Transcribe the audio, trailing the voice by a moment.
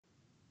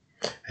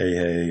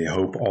Hey,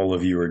 hope all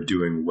of you are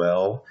doing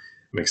well.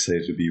 I'm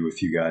excited to be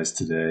with you guys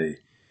today.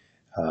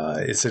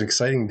 It's an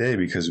exciting day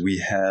because we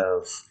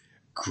have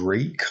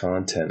great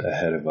content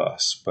ahead of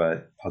us,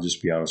 but I'll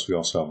just be honest, we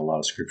also have a lot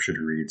of scripture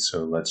to read,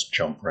 so let's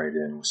jump right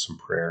in with some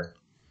prayer.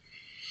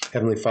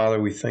 Heavenly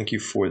Father, we thank you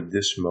for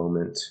this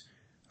moment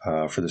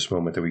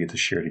that we get to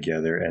share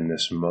together and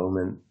this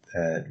moment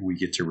that we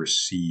get to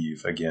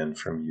receive again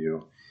from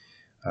you.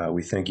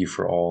 We thank you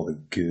for all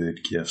the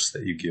good gifts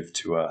that you give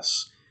to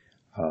us.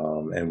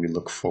 And we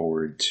look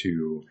forward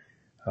to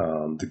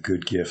the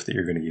good gift that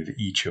you're going to give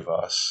each of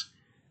us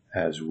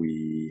as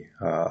we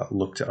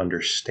look to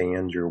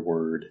understand your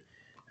word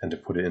and to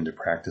put it into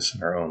practice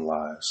in our own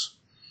lives.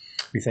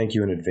 We thank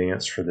you in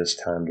advance for this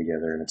time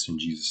together, and it's in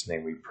Jesus'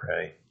 name we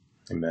pray.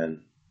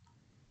 Amen.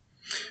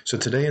 So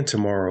today and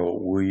tomorrow,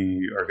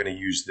 we are going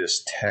to use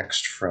this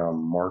text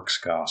from Mark's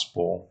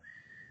Gospel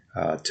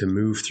to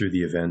move through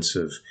the events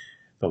of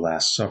the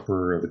Last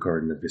Supper, of the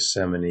Garden of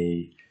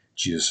Gethsemane,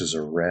 Jesus'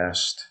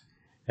 arrest,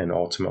 and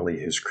ultimately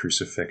his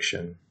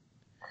crucifixion.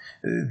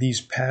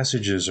 These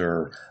passages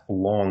are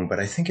long, but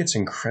I think it's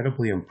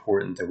incredibly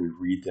important that we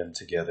read them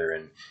together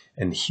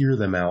and hear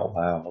them out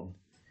loud.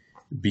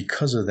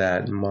 Because of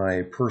that,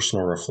 my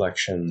personal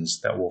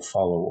reflections that will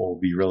follow will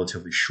be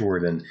relatively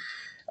short, and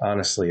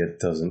honestly, it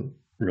doesn't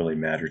really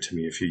matter to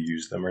me if you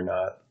use them or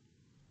not.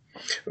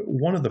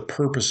 One of the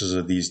purposes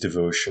of these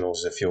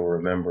devotionals, if you'll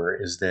remember,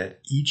 is that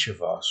each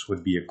of us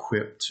would be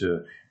equipped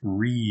to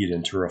read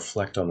and to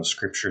reflect on the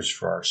scriptures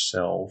for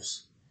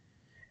ourselves.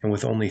 And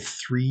with only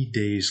 3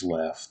 days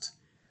left,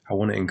 I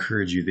want to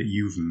encourage you that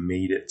you've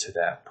made it to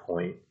that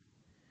point.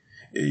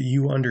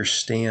 You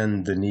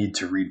understand the need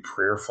to read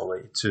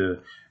prayerfully, to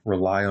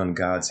rely on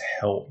God's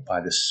help by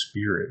the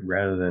Spirit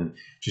rather than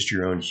just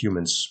your own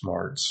human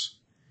smarts.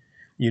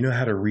 You know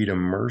how to read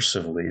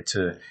immersively,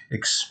 to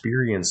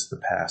experience the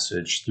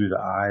passage through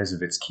the eyes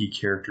of its key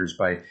characters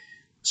by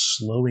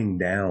slowing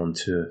down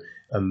to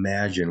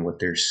imagine what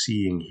they're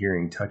seeing,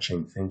 hearing,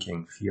 touching,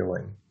 thinking,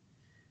 feeling.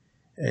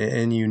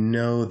 And you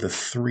know the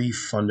three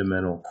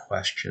fundamental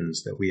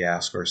questions that we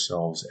ask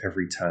ourselves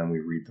every time we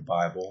read the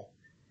Bible.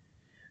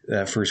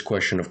 That first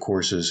question, of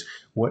course, is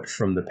what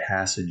from the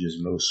passage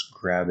is most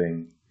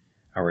grabbing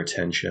our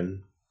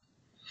attention?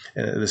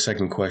 The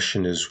second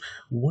question is,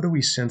 what do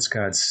we sense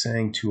God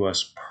saying to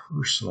us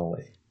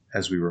personally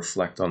as we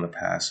reflect on the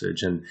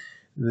passage? And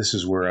this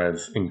is where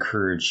I've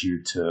encouraged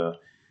you to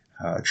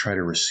try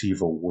to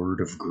receive a word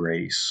of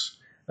grace,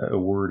 a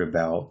word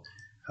about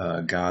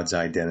God's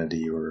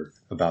identity or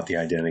about the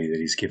identity that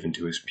he's given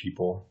to his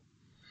people.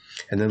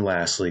 And then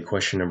lastly,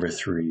 question number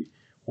 3,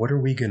 what are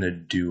we going to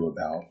do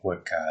about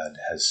what God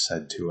has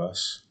said to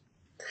us?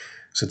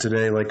 So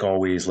today, like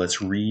always,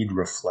 let's read,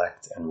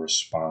 reflect, and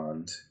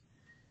respond.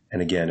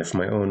 And again, if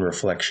my own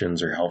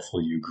reflections are helpful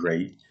to you,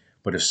 great.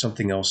 But if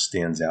something else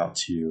stands out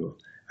to you,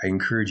 I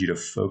encourage you to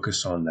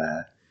focus on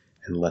that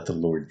and let the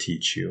Lord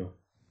teach you.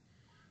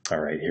 All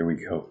right, here we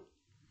go.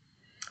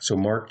 So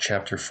Mark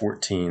chapter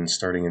 14,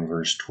 starting in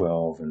verse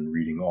 12 and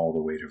reading all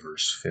the way to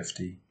verse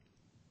 50.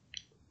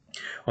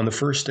 On the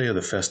first day of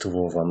the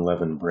festival of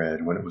unleavened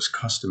bread, when it was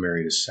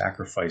customary to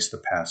sacrifice the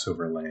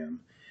Passover lamb,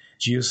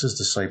 Jesus'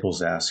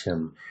 disciples asked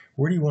him,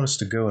 "Where do you want us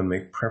to go and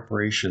make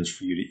preparations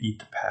for you to eat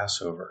the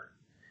Passover?"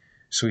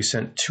 So he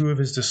sent 2 of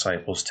his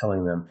disciples,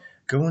 telling them,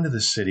 "Go into the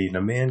city, and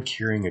a man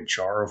carrying a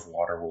jar of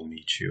water will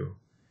meet you.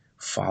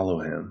 Follow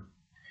him.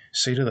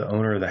 Say to the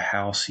owner of the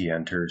house he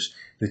enters,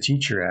 'The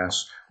teacher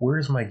asks, where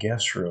is my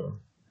guest room,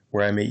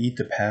 where I may eat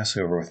the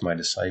Passover with my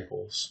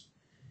disciples?'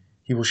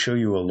 He will show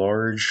you a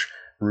large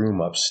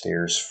room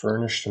upstairs,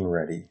 furnished and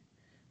ready.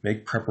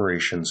 Make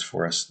preparations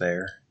for us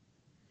there."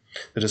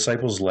 The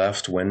disciples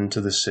left, went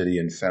into the city,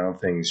 and found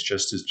things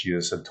just as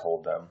Jesus had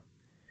told them.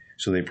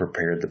 So they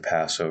prepared the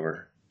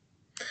Passover.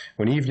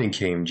 When evening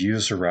came,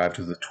 Jesus arrived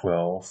with the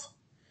 12.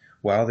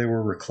 While they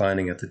were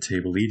reclining at the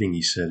table eating,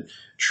 he said,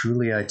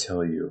 "Truly I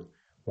tell you,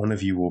 one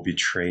of you will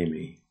betray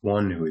me,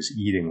 one who is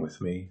eating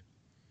with me."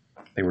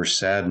 They were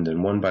saddened,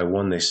 and one by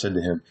one they said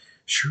to him,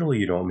 "Surely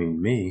you don't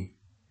mean me?"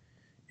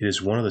 "It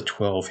is one of the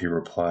 12, he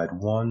replied,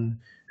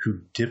 "one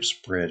who dips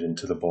bread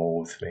into the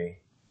bowl with me.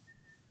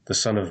 The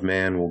Son of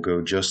Man will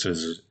go just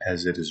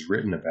as it is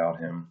written about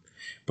him,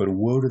 but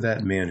woe to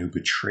that man who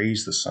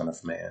betrays the Son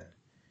of Man.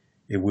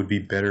 It would be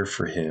better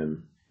for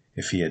him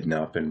if he had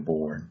not been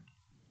born."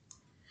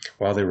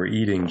 While they were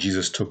eating,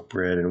 Jesus took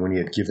bread, and when he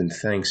had given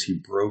thanks, he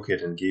broke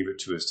it and gave it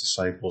to his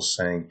disciples,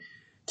 saying,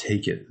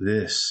 "Take it,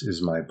 this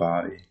is my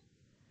body."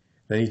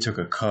 Then he took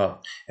a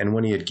cup, and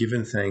when he had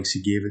given thanks, he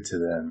gave it to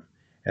them,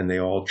 and they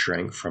all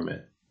drank from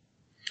it.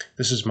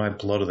 "This is my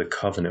blood of the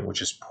covenant,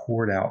 which is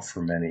poured out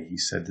for many," he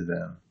said to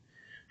them.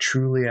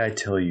 "Truly I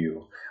tell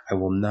you, I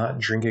will not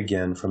drink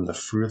again from the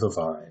fruit of the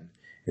vine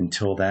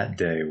until that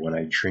day when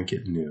I drink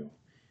it new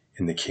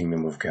in the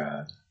kingdom of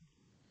God."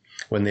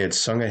 When they had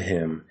sung a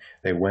hymn,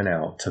 they went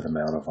out to the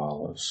Mount of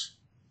Olives.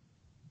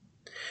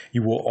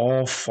 "You will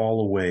all fall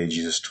away,"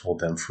 Jesus told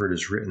them, "for it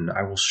is written,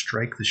 'I will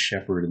strike the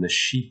shepherd, and the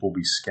sheep will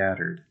be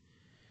scattered.'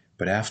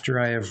 But after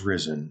I have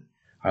risen,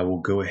 I will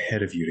go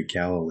ahead of you to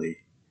Galilee."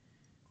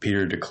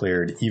 Peter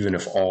declared, "Even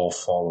if all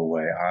fall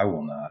away, I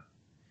will not."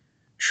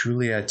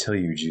 "Truly I tell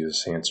you,"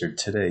 Jesus answered,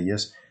 "today,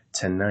 yes,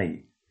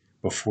 tonight,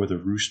 before the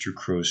rooster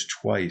crows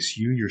twice,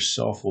 you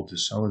yourself will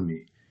disown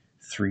me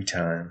 3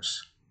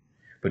 times."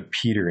 But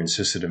Peter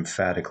insisted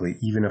emphatically,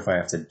 "Even if I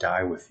have to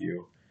die with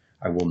you,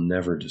 I will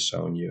never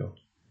disown you."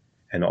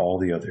 And all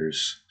the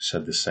others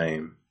said the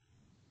same.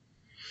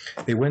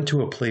 They went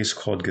to a place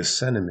called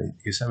Gethsemane,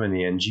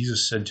 and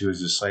Jesus said to his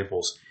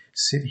disciples,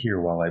 "Sit here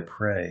while I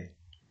pray."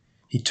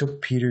 He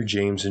took Peter,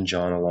 James, and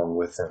John along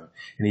with him,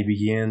 and he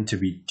began to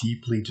be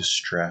deeply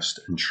distressed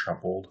and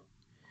troubled.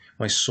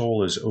 "My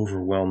soul is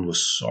overwhelmed with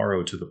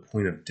sorrow to the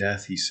point of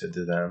death," he said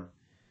to them.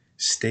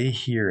 "Stay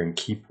here and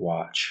keep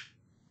watch."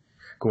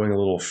 Going a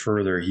little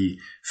further, he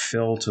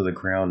fell to the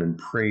ground and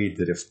prayed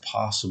that if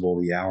possible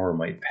the hour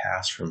might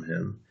pass from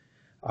him.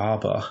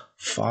 "Abba,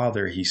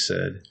 Father," he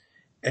said,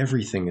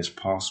 "everything is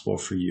possible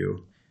for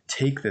you.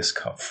 Take this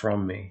cup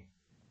from me.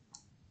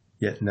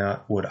 Yet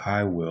not what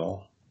I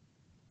will,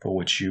 but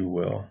what you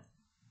will."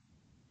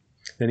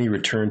 Then he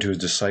returned to his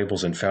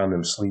disciples and found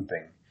them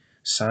sleeping.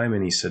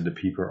 "Simon," he said to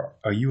Peter,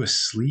 "are you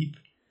asleep?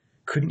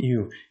 Couldn't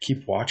you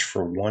keep watch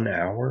for 1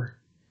 hour?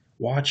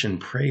 Watch and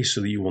pray so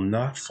that you will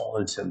not fall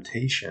into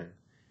temptation.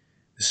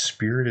 The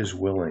spirit is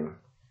willing,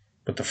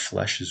 but the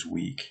flesh is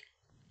weak."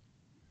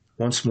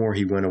 Once more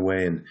he went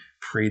away and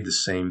prayed the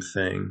same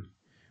thing.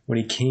 When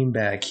he came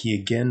back, he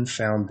again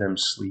found them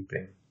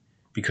sleeping,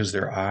 because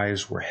their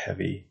eyes were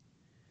heavy.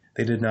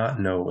 They did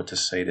not know what to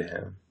say to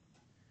him.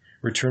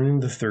 Returning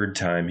the 3rd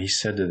time, he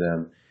said to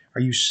them,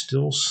 "Are you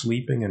still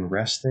sleeping and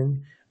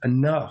resting?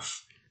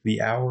 Enough!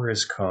 The hour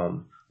has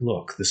come.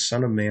 Look, the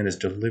Son of Man is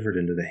delivered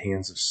into the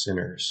hands of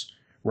sinners.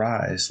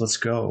 Rise, let's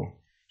go.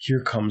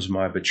 Here comes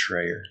my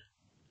betrayer."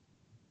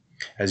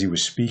 As he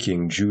was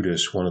speaking,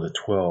 Judas, one of the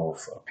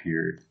 12,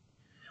 appeared.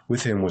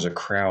 With him was a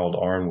crowd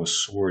armed with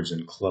swords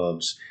and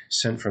clubs,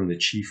 sent from the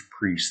chief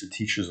priests, the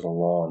teachers of the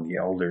law, and the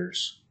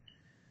elders.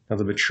 Now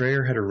the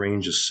betrayer had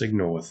arranged a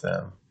signal with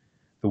them.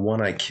 "The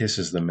one I kiss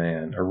is the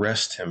man.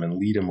 Arrest him and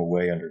lead him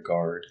away under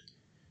guard."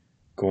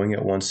 Going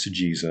at once to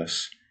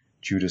Jesus,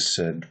 Judas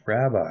said,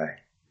 "Rabbi,"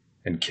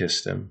 and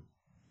kissed him.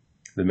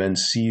 The men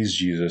seized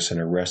Jesus and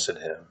arrested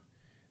him.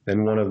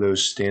 Then one of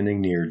those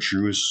standing near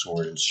drew his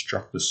sword and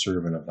struck the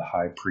servant of the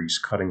high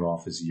priest, cutting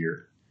off his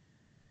ear.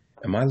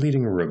 "Am I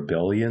leading a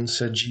rebellion,"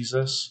 said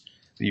Jesus,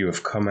 "that you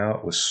have come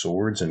out with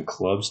swords and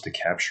clubs to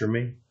capture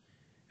me?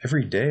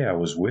 Every day I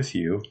was with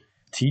you,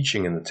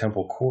 teaching in the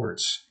temple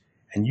courts,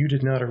 and you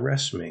did not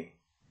arrest me.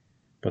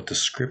 But the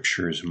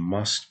scriptures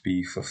must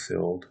be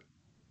fulfilled."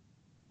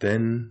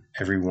 Then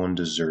everyone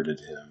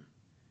deserted him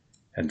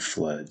and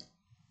fled.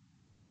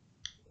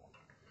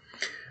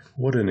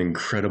 What an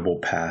incredible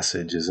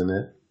passage, isn't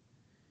it?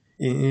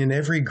 In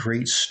every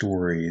great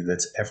story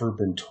that's ever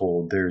been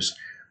told, there's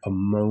a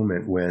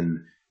moment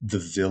when the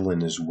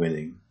villain is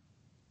winning.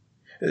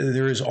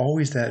 There is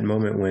always that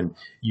moment when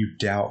you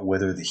doubt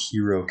whether the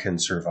hero can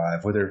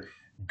survive, whether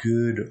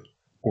good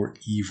or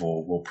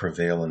evil will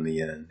prevail in the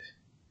end.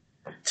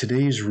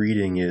 Today's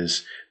reading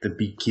is the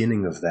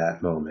beginning of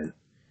that moment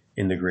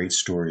in the great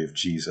story of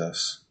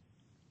Jesus.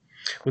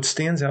 What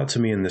stands out to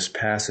me in this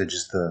passage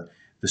is the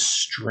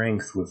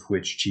strength with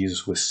which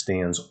Jesus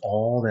withstands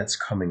all that's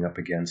coming up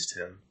against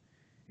him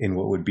in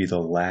what would be the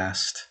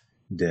last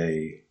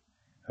day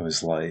of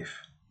his life.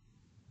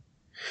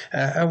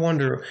 I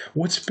wonder,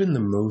 what's been the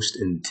most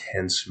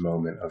intense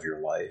moment of your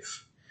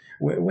life?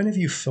 When have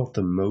you felt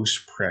the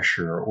most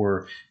pressure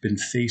or been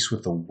faced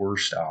with the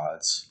worst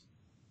odds?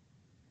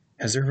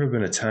 Has there ever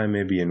been a time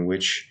maybe in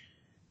which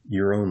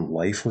your own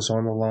life was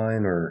on the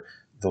line or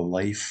the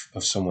life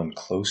of someone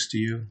close to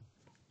you?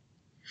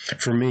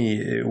 For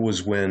me, it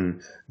was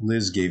when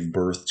Liz gave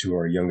birth to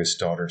our youngest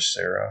daughter,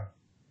 Sarah.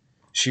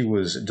 She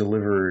was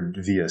delivered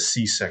via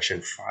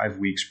C-section 5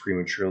 weeks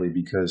prematurely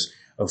because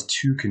of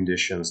 2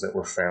 conditions that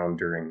were found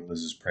during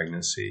Liz's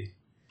pregnancy.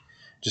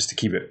 Just to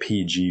keep it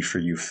PG for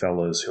you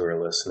fellas who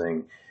are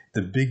listening,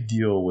 the big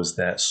deal was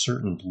that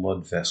certain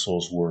blood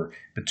vessels were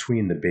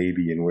between the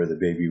baby and where the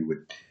baby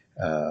would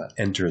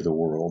enter the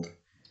world.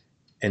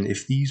 And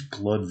if these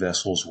blood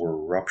vessels were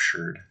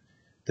ruptured,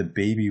 the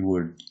baby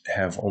would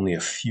have only a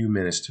few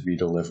minutes to be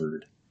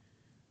delivered,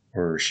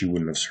 or she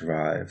wouldn't have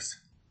survived.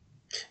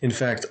 In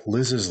fact,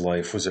 Liz's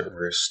life was at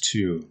risk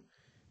too,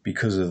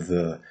 because of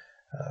the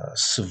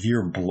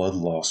severe blood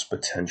loss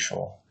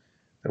potential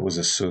that was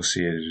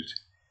associated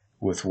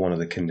with one of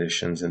the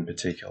conditions in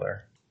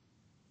particular.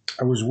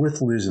 I was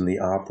with Liz in the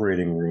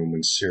operating room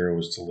when Sarah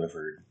was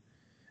delivered.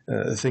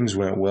 Things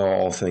went well,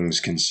 all things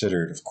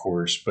considered, of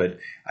course, but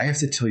I have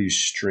to tell you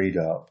straight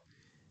up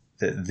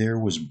that there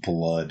was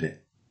blood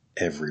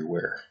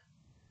everywhere.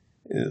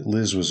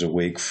 Liz was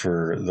awake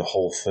for the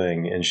whole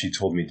thing, and she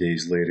told me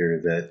days later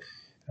that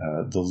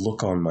the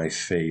look on my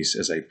face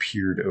as I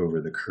peered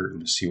over the curtain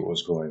to see what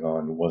was going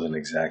on wasn't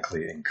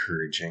exactly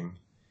encouraging.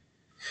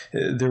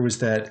 There was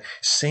that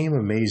same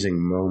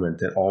amazing moment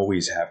that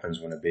always happens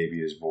when a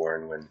baby is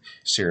born when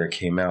Sarah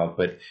came out,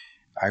 but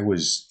I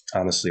was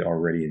honestly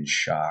already in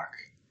shock.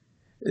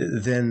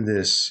 Then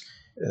this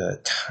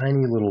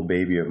tiny little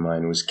baby of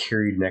mine was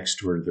carried next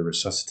to her to the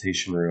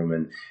resuscitation room,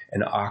 and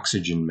an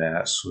oxygen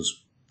mask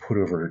was put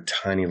over her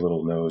tiny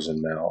little nose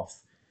and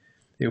mouth.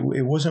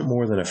 It wasn't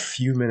more than a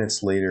few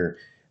minutes later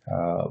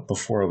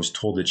before I was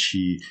told that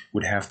she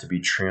would have to be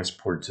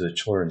transported to the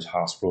children's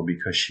hospital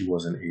because she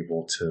wasn't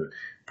able to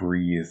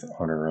breathe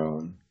on her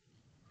own.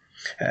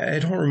 I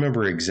don't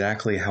remember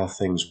exactly how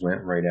things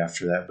went right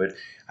after that, but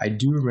I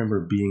do remember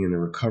being in the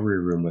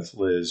recovery room with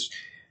Liz,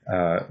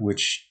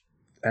 which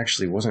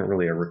actually wasn't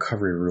really a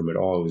recovery room at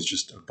all. It was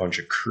just a bunch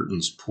of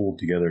curtains pulled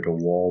together to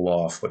wall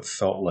off what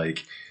felt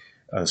like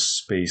a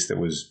space that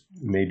was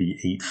maybe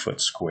 8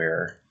 foot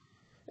square.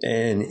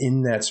 And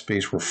in that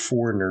space were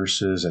 4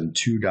 nurses and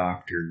 2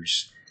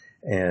 doctors.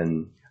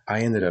 And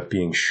I ended up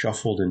being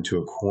shuffled into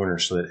a corner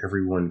so that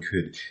everyone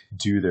could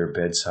do their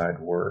bedside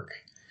work.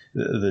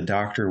 The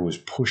doctor was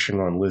pushing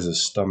on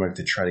Liz's stomach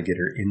to try to get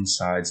her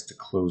insides to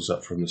close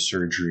up from the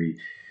surgery,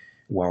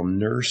 while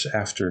nurse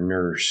after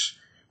nurse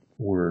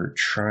were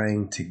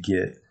trying to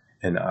get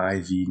an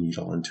IV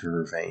needle into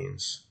her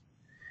veins.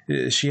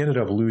 She ended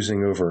up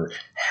losing over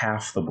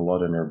half the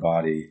blood in her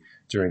body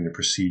during the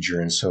procedure,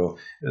 and so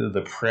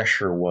the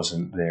pressure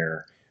wasn't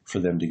there for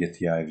them to get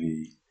the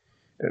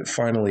IV.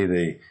 Finally,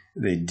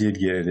 they did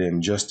get it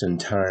in just in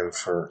time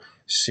for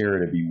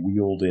Sarah to be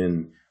wheeled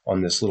in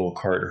on this little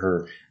cart,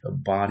 her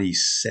body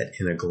set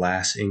in a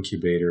glass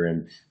incubator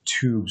and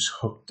tubes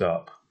hooked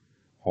up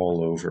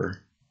all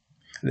over.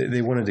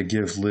 They wanted to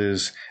give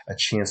Liz a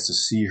chance to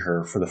see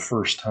her for the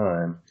first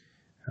time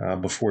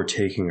before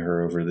taking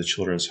her over to the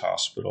children's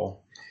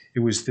hospital. It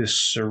was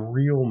this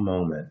surreal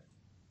moment,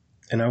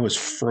 and I was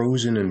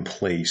frozen in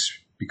place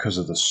because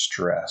of the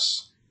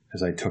stress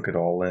as I took it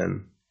all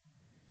in.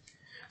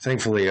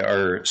 Thankfully,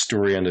 our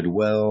story ended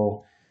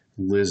well.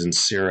 Liz and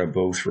Sarah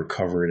both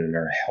recovered and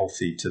are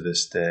healthy to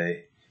this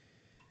day.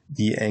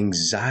 The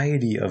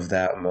anxiety of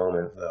that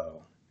moment,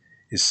 though,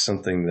 is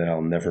something that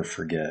I'll never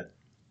forget.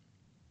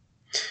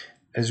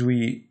 As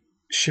we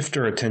shift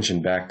our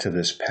attention back to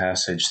this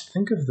passage,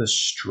 think of the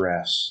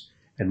stress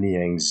and the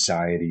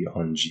anxiety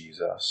on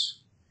Jesus.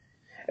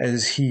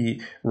 As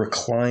he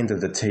reclined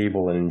at the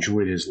table and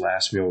enjoyed his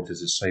last meal with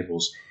his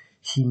disciples,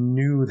 he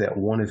knew that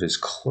one of his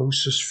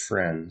closest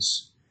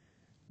friends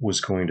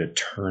was going to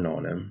turn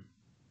on him.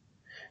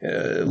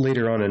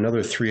 Later on,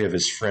 another 3 of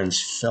his friends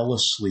fell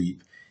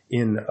asleep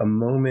in a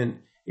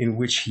moment in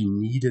which he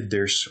needed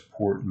their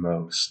support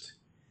most,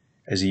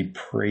 as he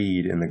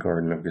prayed in the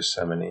Garden of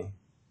Gethsemane.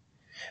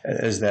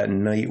 As that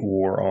night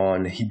wore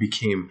on, he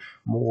became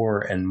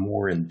more and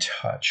more in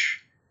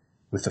touch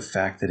with the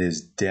fact that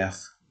his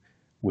death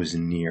was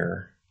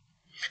near.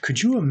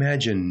 Could you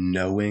imagine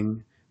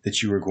knowing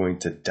that you were going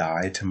to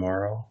die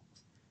tomorrow?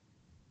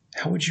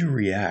 How would you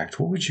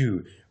react? What would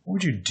you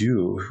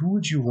do? Who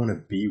would you want to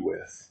be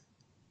with?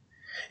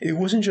 It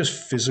wasn't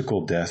just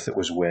physical death that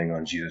was weighing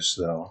on Jesus,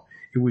 though.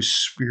 It was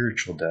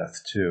spiritual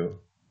death, too.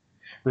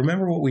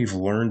 Remember what we've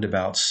learned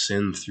about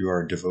sin through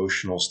our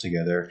devotionals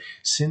together.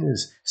 Sin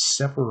is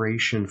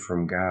separation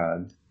from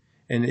God.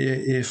 And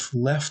if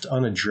left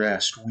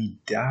unaddressed, we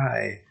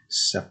die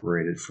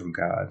separated from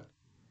God.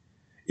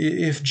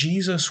 If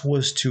Jesus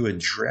was to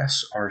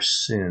address our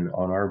sin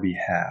on our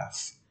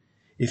behalf,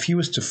 if he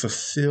was to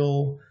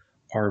fulfill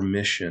our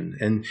mission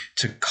and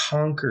to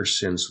conquer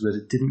sin so that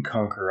it didn't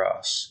conquer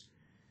us,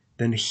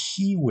 then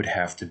he would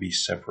have to be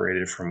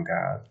separated from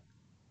God.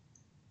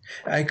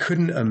 I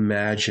couldn't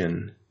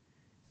imagine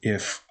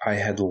if I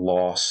had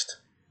lost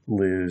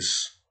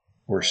Liz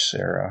or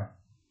Sarah.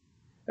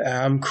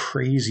 I'm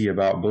crazy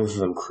about both of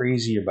them,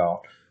 crazy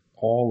about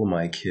all of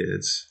my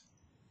kids.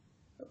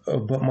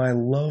 But my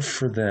love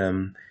for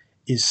them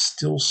is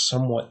still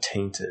somewhat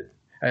tainted.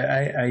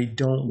 I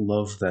don't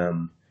love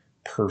them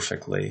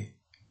perfectly.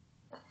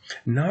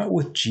 Not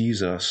with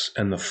Jesus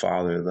and the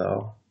Father,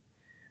 though.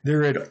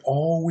 There had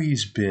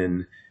always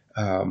been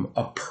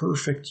a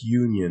perfect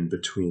union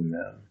between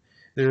them.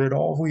 There had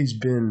always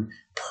been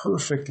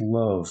perfect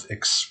love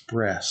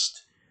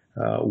expressed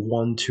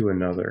one to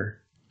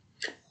another.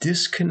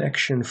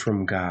 Disconnection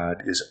from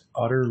God is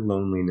utter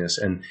loneliness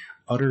and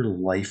utter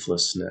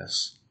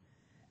lifelessness.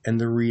 And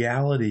the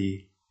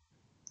reality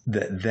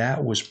that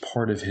that was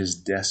part of his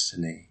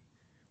destiny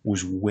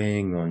was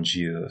weighing on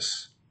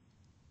Jesus.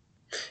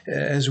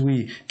 As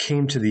we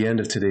came to the end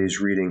of today's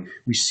reading,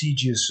 we see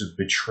Jesus'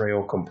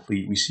 betrayal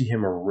complete. We see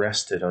him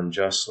arrested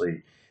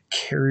unjustly,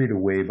 carried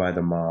away by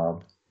the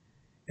mob,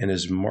 and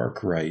as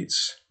Mark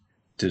writes,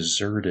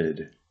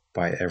 deserted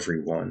by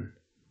everyone.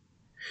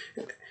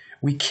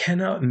 We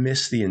cannot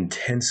miss the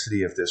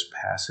intensity of this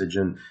passage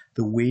and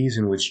the ways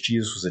in which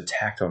Jesus was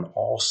attacked on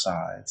all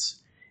sides.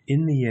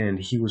 In the end,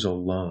 he was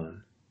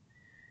alone,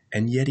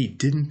 and yet he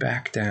didn't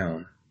back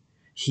down.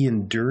 He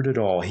endured it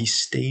all. He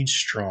stayed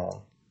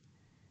strong.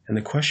 And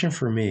the question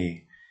for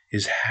me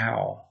is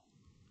how?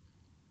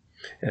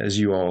 As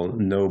you all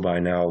know by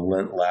now,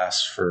 Lent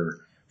lasts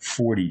for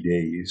 40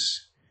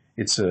 days.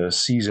 It's a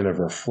season of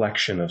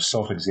reflection, of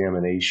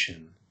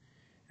self-examination,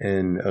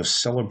 and of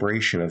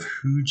celebration of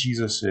who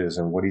Jesus is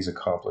and what he's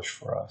accomplished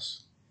for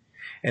us.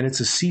 And it's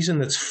a season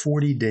that's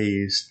 40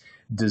 days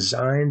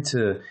designed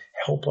to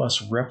help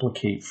us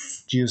replicate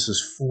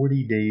Jesus'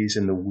 40 days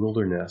in the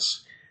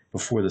wilderness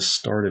before the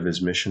start of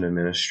his mission and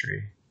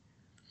ministry.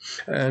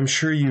 I'm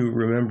sure you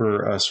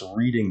remember us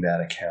reading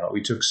that account.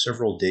 We took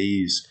several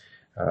days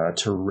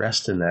to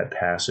rest in that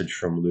passage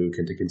from Luke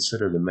and to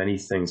consider the many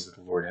things that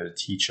the Lord had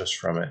to teach us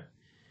from it.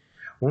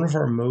 One of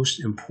our most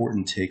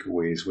important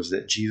takeaways was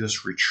that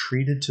Jesus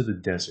retreated to the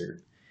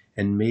desert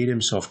and made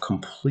himself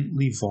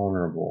completely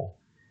vulnerable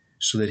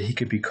so that he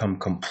could become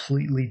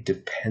completely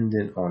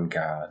dependent on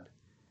God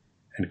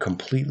and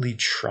completely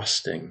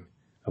trusting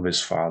of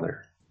his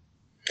Father.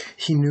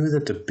 He knew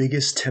that the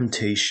biggest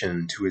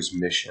temptation to his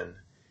mission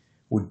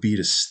would be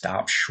to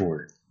stop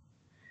short.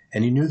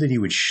 And he knew that he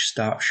would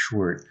stop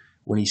short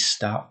when he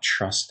stopped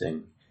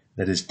trusting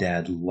that his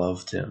dad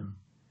loved him,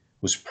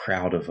 was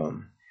proud of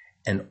him,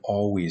 and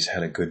always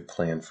had a good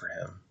plan for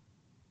him.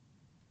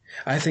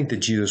 I think that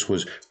Jesus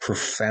was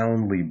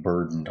profoundly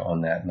burdened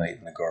on that night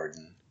in the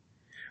garden.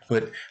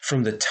 But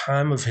from the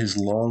time of his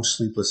long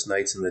sleepless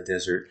nights in the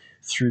desert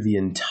through the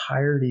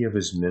entirety of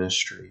his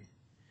ministry,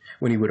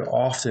 when he would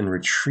often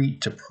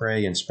retreat to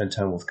pray and spend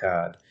time with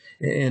God,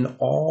 and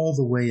all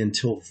the way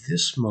until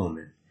this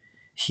moment,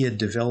 he had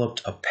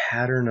developed a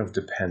pattern of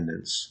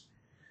dependence,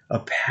 a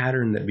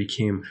pattern that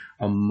became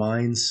a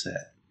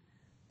mindset,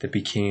 that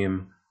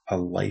became a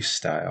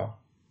lifestyle.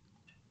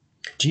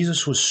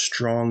 Jesus was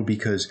strong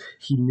because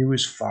he knew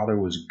his Father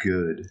was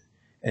good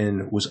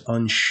and was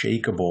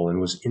unshakable and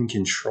was in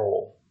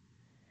control.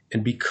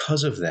 And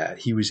because of that,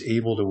 he was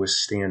able to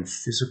withstand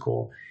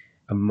physical,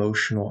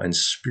 emotional, and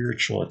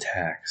spiritual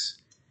attacks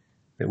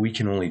that we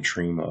can only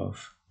dream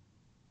of.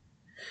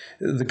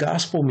 The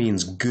gospel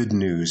means good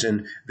news,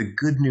 and the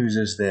good news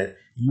is that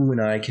you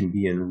and I can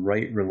be in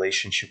right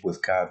relationship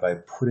with God by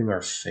putting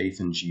our faith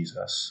in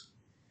Jesus.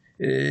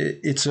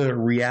 It's a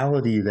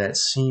reality that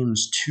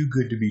seems too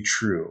good to be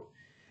true.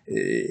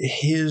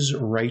 His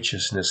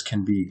righteousness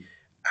can be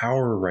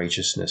our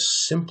righteousness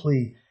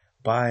simply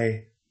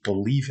by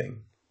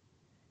believing.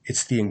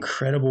 It's the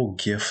incredible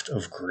gift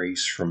of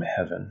grace from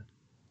heaven.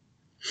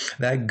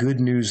 That good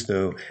news,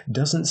 though,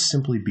 doesn't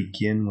simply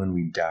begin when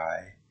we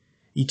die.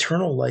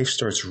 Eternal life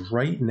starts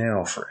right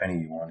now for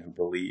anyone who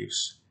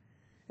believes.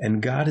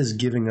 And God is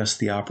giving us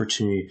the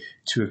opportunity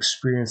to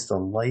experience the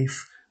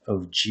life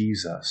of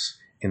Jesus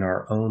in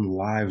our own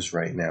lives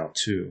right now,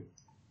 too.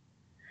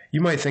 You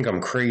might think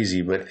I'm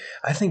crazy, but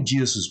I think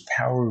Jesus'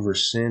 power over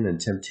sin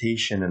and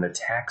temptation and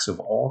attacks of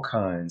all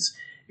kinds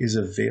is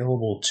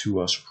available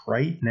to us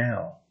right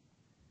now.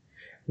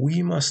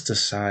 We must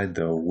decide,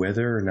 though,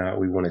 whether or not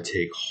we want to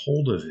take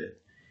hold of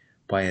it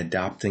by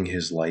adopting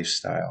his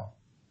lifestyle.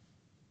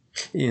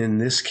 In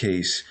this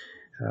case,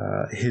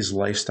 his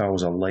lifestyle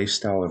was a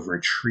lifestyle of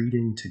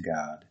retreating to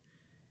God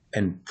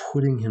and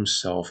putting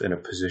himself in a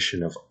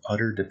position of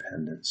utter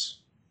dependence.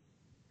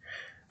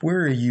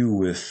 Where are you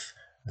with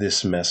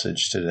this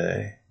message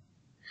today?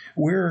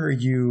 Where are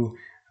you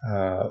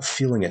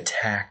feeling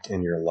attacked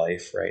in your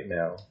life right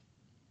now?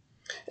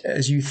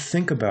 As you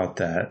think about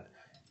that,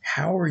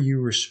 how are you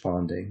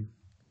responding?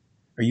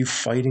 Are you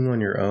fighting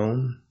on your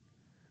own?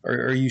 Or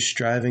are you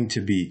striving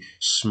to be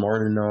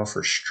smart enough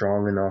or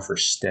strong enough or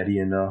steady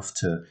enough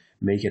to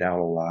make it out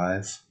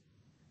alive?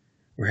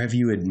 Or have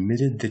you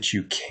admitted that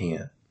you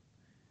can't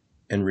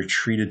and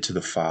retreated to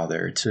the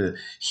Father to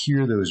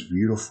hear those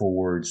beautiful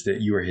words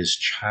that you are his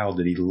child,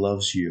 that he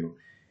loves you,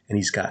 and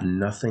he's got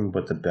nothing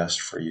but the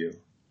best for you?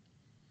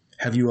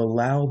 Have you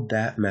allowed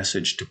that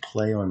message to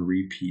play on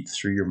repeat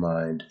through your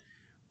mind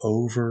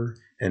over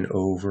and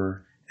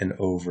over and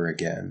over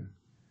again,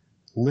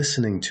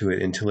 listening to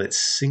it until it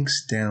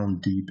sinks down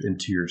deep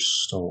into your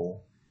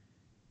soul,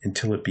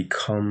 until it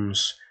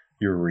becomes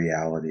your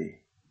reality?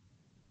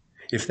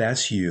 If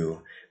that's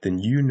you, then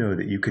you know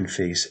that you can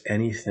face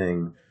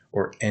anything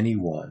or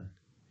anyone,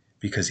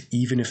 because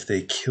even if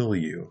they kill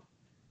you,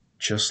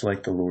 just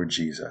like the Lord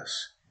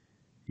Jesus,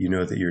 you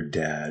know that your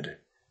dad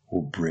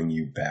will bring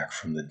you back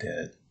from the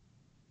dead.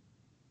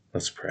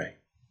 Let's pray.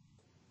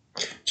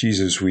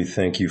 Jesus, we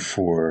thank you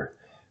for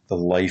the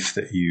life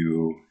that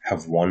you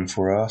have won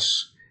for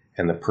us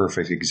and the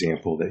perfect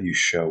example that you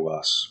show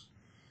us.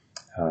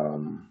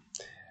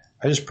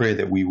 I just pray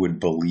that we would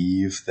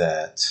believe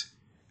that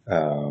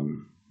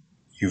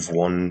you've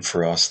won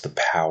for us the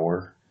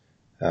power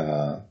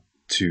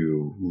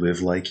to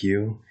live like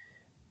you.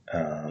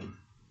 And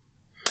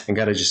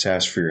God, I just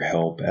ask for your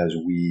help as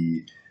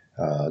we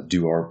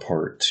do our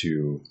part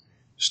to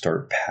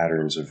start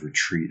patterns of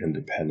retreat and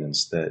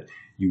dependence, that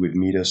you would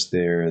meet us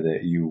there,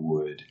 that you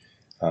would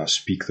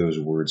speak those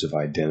words of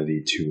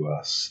identity to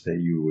us, that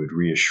you would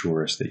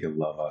reassure us that you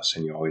love us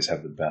and you always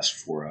have the best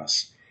for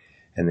us,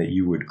 and that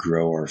you would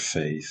grow our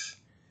faith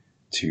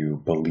to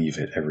believe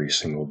it every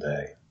single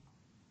day.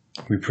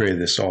 We pray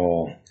this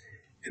all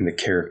in the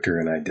character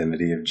and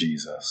identity of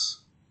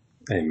Jesus.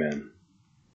 Amen.